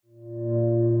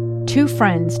Two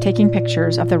friends taking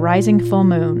pictures of the rising full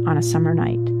moon on a summer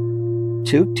night.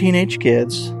 Two teenage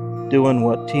kids doing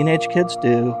what teenage kids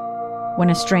do. When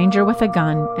a stranger with a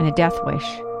gun and a death wish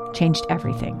changed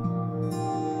everything.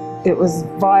 It was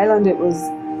violent, it was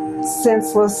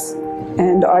senseless,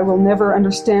 and I will never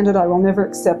understand it, I will never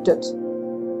accept it.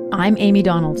 I'm Amy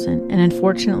Donaldson, and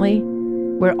unfortunately,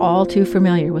 we're all too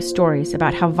familiar with stories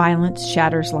about how violence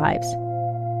shatters lives.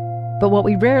 But what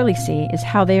we rarely see is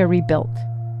how they are rebuilt.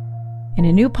 In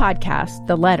a new podcast,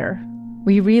 The Letter,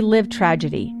 we relive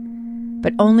tragedy,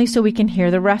 but only so we can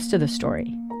hear the rest of the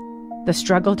story. The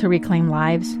struggle to reclaim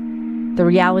lives, the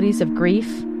realities of grief,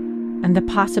 and the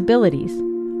possibilities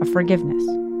of forgiveness.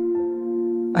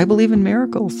 I believe in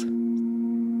miracles.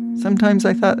 Sometimes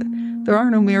I thought, there are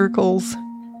no miracles.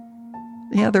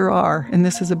 Yeah, there are, and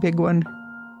this is a big one.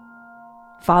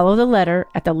 Follow The Letter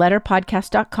at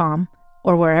theletterpodcast.com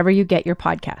or wherever you get your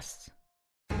podcasts.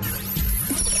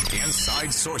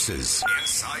 Inside Sources.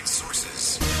 Inside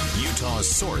Sources. Utah's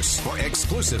source for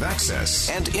exclusive access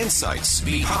and insights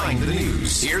behind the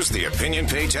news. Here's the opinion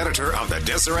page editor of the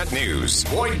Deseret News,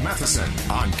 Boyd Matheson,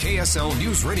 on KSL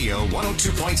News Radio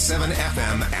 102.7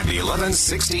 FM and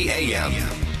 1160 AM.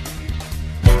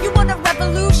 You want a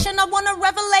revolution, I want a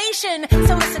revelation.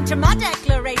 So listen to my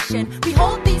declaration. We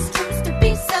hold these truths to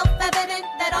be self-evident,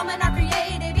 that all men are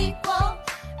created equal.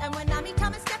 And when I meet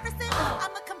Thomas Jefferson,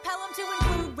 I'ma compel him to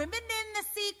include women in the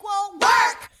sequel.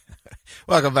 Work!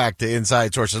 Welcome back to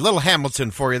Inside Sources. A little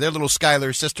Hamilton for you. They're little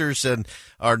Schuyler sisters, and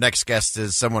our next guest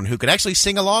is someone who can actually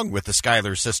sing along with the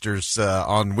Schuyler sisters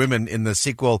on Women in the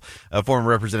Sequel. Former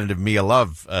Representative Mia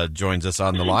Love joins us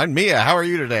on the line. Mia, how are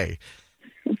you today?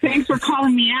 Thanks for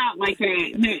calling me out.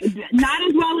 Not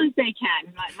as well as they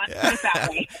can. Let's put it that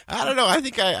way. I don't know. I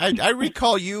think I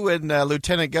recall you and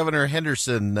Lieutenant Governor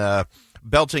Henderson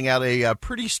belting out a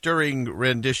pretty stirring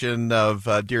rendition of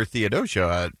Dear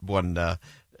Theodosia at one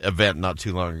event not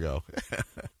too long ago.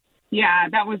 Yeah,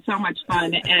 that was so much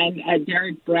fun. And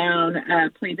Derek Brown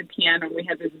played the piano. We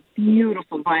had this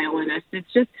beautiful violinist.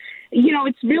 It's just,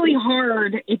 it's really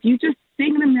hard. If you just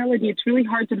sing the melody, it's really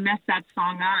hard to mess that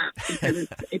song up because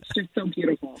it's just so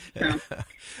beautiful. So,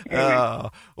 anyway.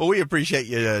 Well, we appreciate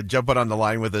you jumping on the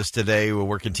line with us today.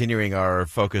 We're continuing our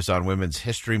focus on Women's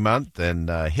History Month and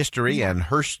history and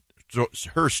her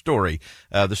story.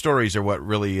 The stories are what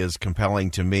really is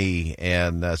compelling to me,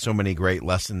 and so many great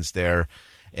lessons there.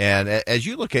 And as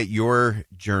you look at your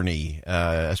journey,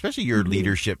 especially your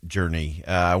leadership journey,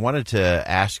 I wanted to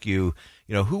ask you,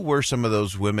 who were some of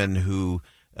those women who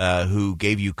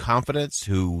gave you confidence,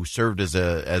 who served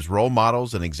as role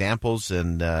models and examples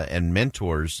and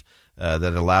mentors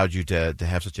that allowed you to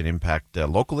have such an impact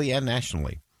locally and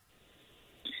nationally?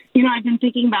 I've been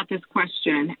thinking about this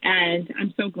question, and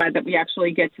I'm so glad that we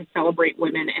actually get to celebrate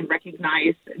women and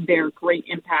recognize their great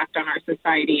impact on our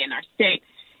society and our state.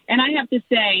 And I have to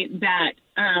say that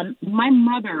my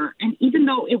mother, and even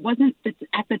though it wasn't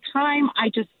at the time, I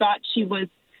just thought she was,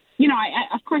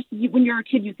 of course, when you're a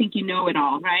kid, you think you know it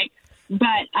all, right?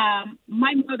 But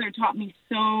my mother taught me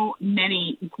so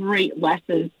many great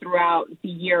lessons throughout the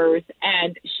years,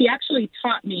 and she actually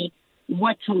taught me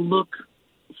what to look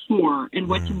for and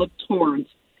what to look towards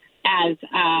as,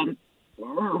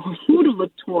 or who to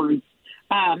look towards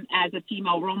as a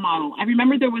female role model. I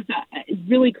remember there was a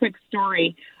really quick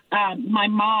story. My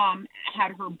mom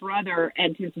had her brother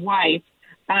and his wife.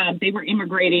 They were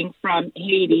immigrating from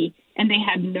Haiti, and they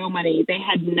had no money. They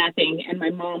had nothing. And my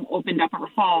mom opened up her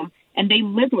home, and they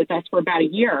lived with us for about a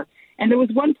year. And there was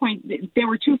one point, there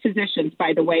were two physicians,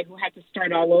 by the way, who had to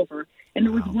start all over. And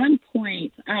there was one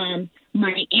point,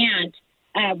 my aunt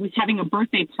was having a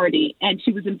birthday party, and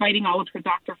she was inviting all of her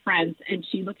doctor friends. And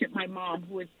she looked at my mom,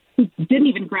 who didn't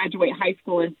even graduate high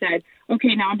school, and said,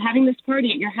 okay, now I'm having this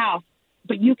party at your house,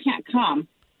 but you can't come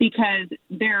because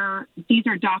these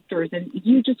are doctors and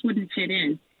you just wouldn't fit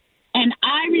in. And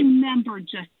I remember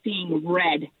just seeing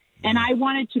red, and I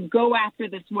wanted to go after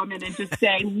this woman and just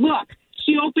say, look,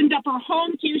 she opened up her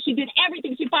home to you. She did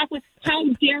everything she possibly. How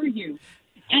dare you?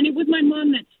 And it was my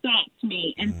mom that stopped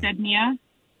me and said, Mia,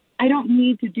 I don't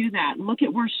need to do that. Look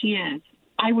at where she is.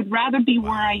 I would rather be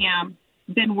where I am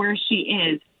than where she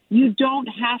is. You don't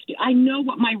have to. I know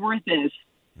what my worth is.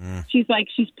 She's like,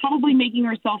 she's probably making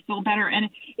herself feel better.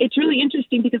 And it's really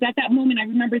interesting because at that moment, I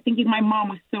remember thinking my mom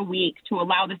was so weak to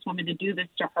allow this woman to do this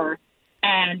to her.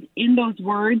 And in those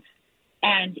words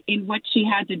and in what she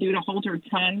had to do to hold her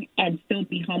tongue and still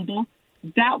be humble,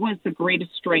 that was the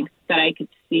greatest strength that I could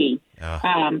see,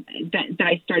 that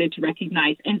I started to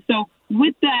recognize. And so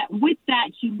with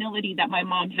that humility that my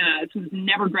mom has, who's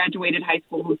never graduated high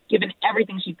school, who's given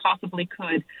everything she possibly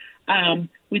could,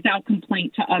 without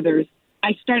complaint to others,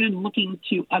 I started looking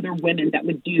to other women that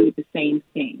would do the same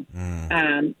thing.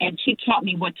 And she taught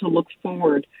me what to look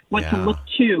forward, what to look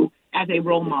to as a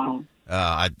role model.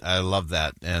 I love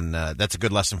that, and that's a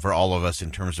good lesson for all of us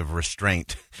in terms of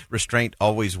restraint. Restraint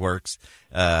always works,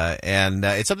 and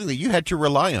it's something that you had to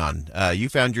rely on. You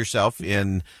found yourself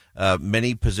in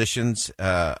many positions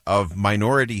of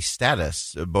minority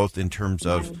status, both in terms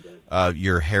of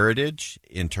your heritage,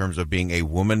 in terms of being a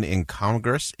woman in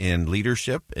Congress in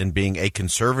leadership, and being a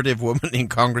conservative woman in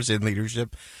Congress in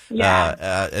leadership.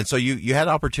 And so you had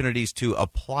opportunities to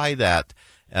apply that.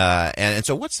 And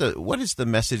so what is the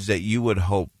message that you would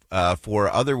hope for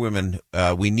other women?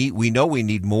 We know we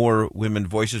need more women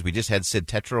voices. We just had Sid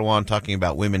Tetreault on talking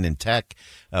about women in tech.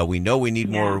 We know we need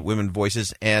more women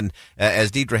voices. And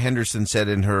as Deidre Henderson said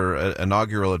in her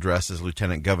inaugural address as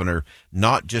Lieutenant Governor,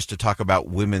 not just to talk about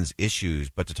women's issues,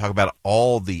 but to talk about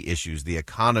all the issues, the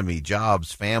economy,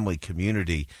 jobs, family,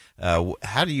 community.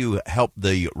 How do you help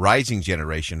the rising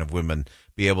generation of women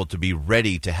be able to be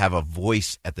ready to have a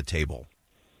voice at the table?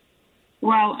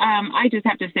 Well, I just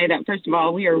have to say that, first of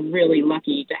all, we are really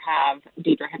lucky to have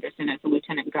Deidre Henderson as the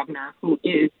Lieutenant Governor, who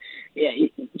is,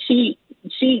 she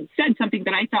said something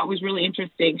that I thought was really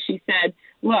interesting. She said,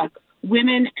 look,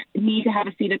 women need to have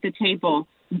a seat at the table,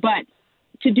 but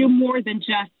to do more than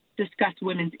just discuss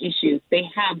women's issues. They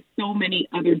have so many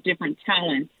other different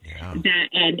talents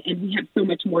and we have so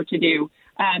much more to do.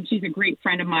 She's a great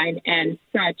friend of mine and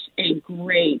such a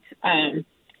great,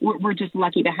 we're just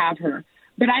lucky to have her.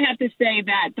 But I have to say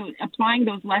that applying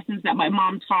those lessons that my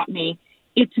mom taught me,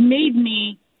 it's made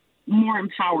me more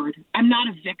empowered. I'm not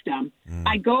a victim.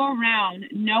 I go around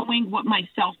knowing what my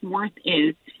self-worth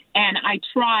is, and I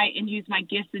try and use my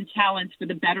gifts and talents for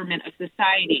the betterment of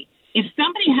society. If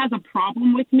somebody has a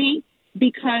problem with me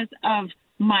because of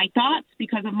my thoughts,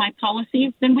 because of my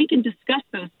policies, then we can discuss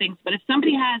those things. But if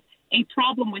somebody has a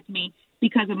problem with me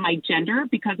because of my gender,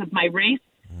 because of my race,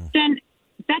 then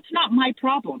that's not my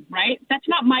problem, right? That's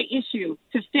not my issue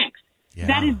to fix.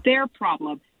 That is their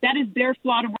problem. That is their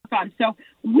flaw to work on. So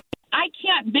I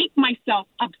can't make myself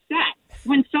upset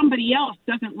when somebody else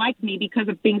doesn't like me because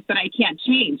of things that I can't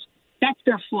change. That's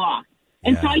their flaw.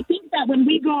 And so I think that when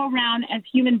we go around as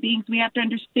human beings, we have to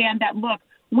understand that, look,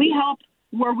 we help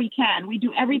where we can. We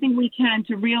do everything we can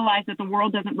to realize that the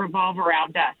world doesn't revolve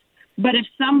around us. But if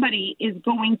somebody is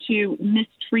going to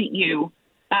mistreat you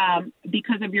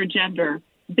because of your gender,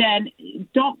 then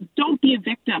don't be a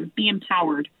victim. Be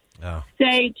empowered.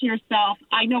 Say to yourself,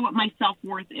 I know what my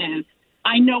self-worth is.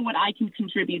 I know what I can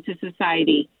contribute to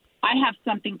society. I have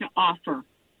something to offer.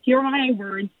 Here are my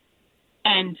words,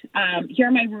 and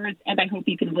I hope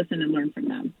you can listen and learn from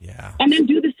them. And then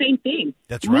do the same thing.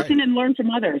 That's right. Listen and learn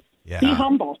from others. Be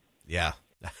humble.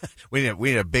 We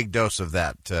need a big dose of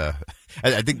that.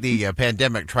 I think the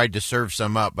pandemic tried to serve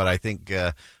some up, but I think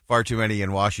far too many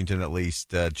in Washington, at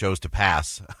least, chose to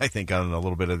pass, I think, on a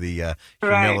little bit of the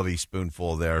humility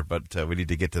spoonful there. But we need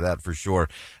to get to that for sure.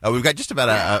 We've got just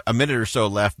about a minute or so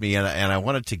left, and I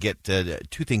wanted to get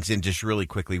two things in just really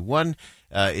quickly. One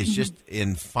is just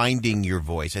in finding your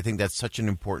voice. I think that's such an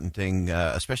important thing,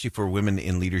 especially for women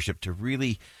in leadership, to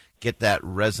really get that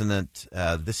resonant,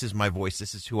 this is my voice,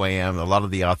 this is who I am, a lot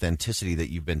of the authenticity that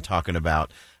you've been talking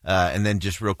about. And then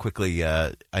just real quickly,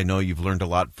 I know you've learned a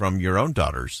lot from your own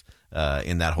daughters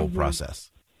in that whole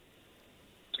process.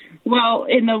 Well,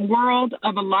 in the world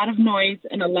of a lot of noise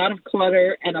and a lot of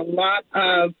clutter and a lot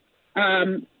of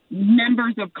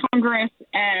members of Congress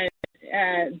and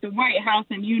the White House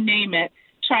and you name it,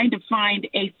 trying to find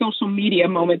a social media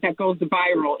moment that goes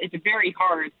viral, it's very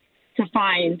hard to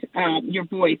find your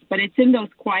voice, but it's in those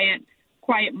quiet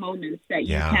moments that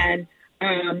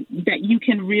you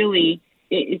can really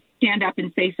stand up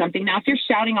and say something. Now, if you're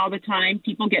shouting all the time,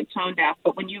 people get tone deaf.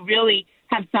 But when you really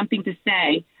have something to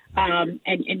say, and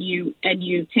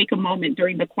you take a moment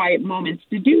during the quiet moments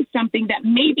to do something that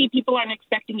maybe people aren't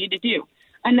expecting you to do.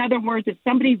 In other words, if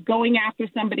somebody's going after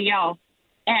somebody else,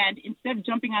 and instead of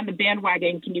jumping on the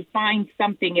bandwagon, can you find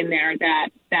something in there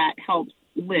that helps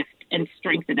lift and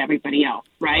strengthen everybody else,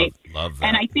 right? Love that.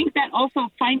 And I think that also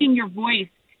finding your voice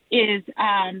is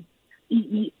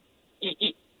you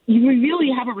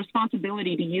really have a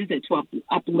responsibility to use it to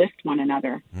uplift one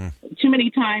another. Too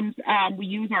many times we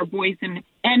use our voice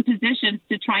and positions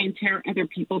to try and tear other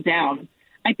people down.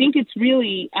 I think it's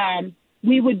really,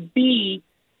 we would be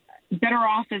better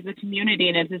off as a community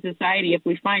and as a society if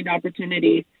we find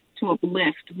opportunities to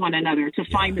uplift one another, to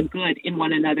find the good in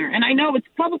one another. And I know it's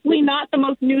probably not the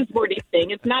most newsworthy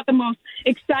thing. It's not the most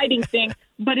exciting thing,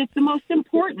 but it's the most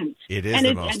important. It is and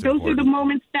the most those important. are the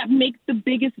moments that make the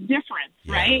biggest difference,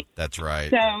 Yeah, right? That's right.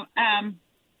 So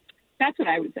that's what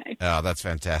I would say. Oh, that's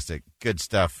fantastic. Good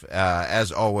stuff.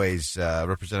 As always,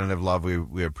 Representative Love,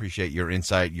 we appreciate your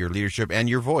insight, your leadership, and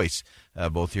your voice,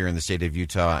 both here in the state of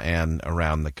Utah and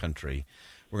around the country.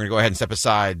 We're going to go ahead and step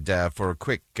aside for a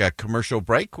quick commercial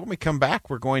break. When we come back,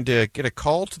 we're going to get a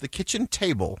call to the kitchen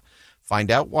table.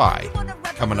 Find out why.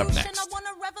 Coming up next. I want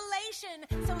a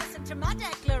revelation, so listen to my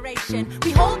declaration.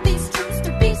 We hold these truths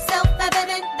to be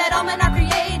self-evident, that all men are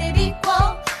created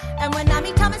equal. And when I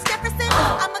meet Thomas Jefferson,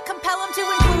 I'ma compel him to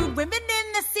include women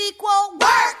in the sequel.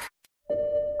 Work!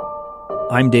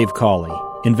 I'm Dave Cawley,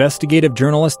 investigative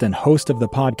journalist and host of the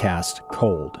podcast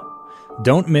Cold.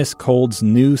 Don't miss Cold's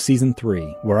new Season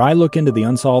 3, where I look into the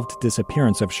unsolved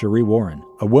disappearance of Cherie Warren,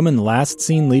 a woman last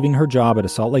seen leaving her job at a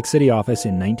Salt Lake City office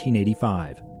in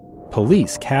 1985.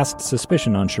 Police cast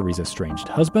suspicion on Cherie's estranged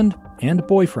husband and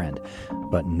boyfriend,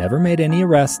 but never made any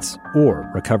arrests or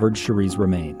recovered Cherie's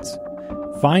remains.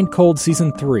 Find Cold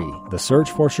Season 3, The Search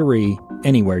for Cherie,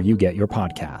 anywhere you get your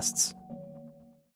podcasts.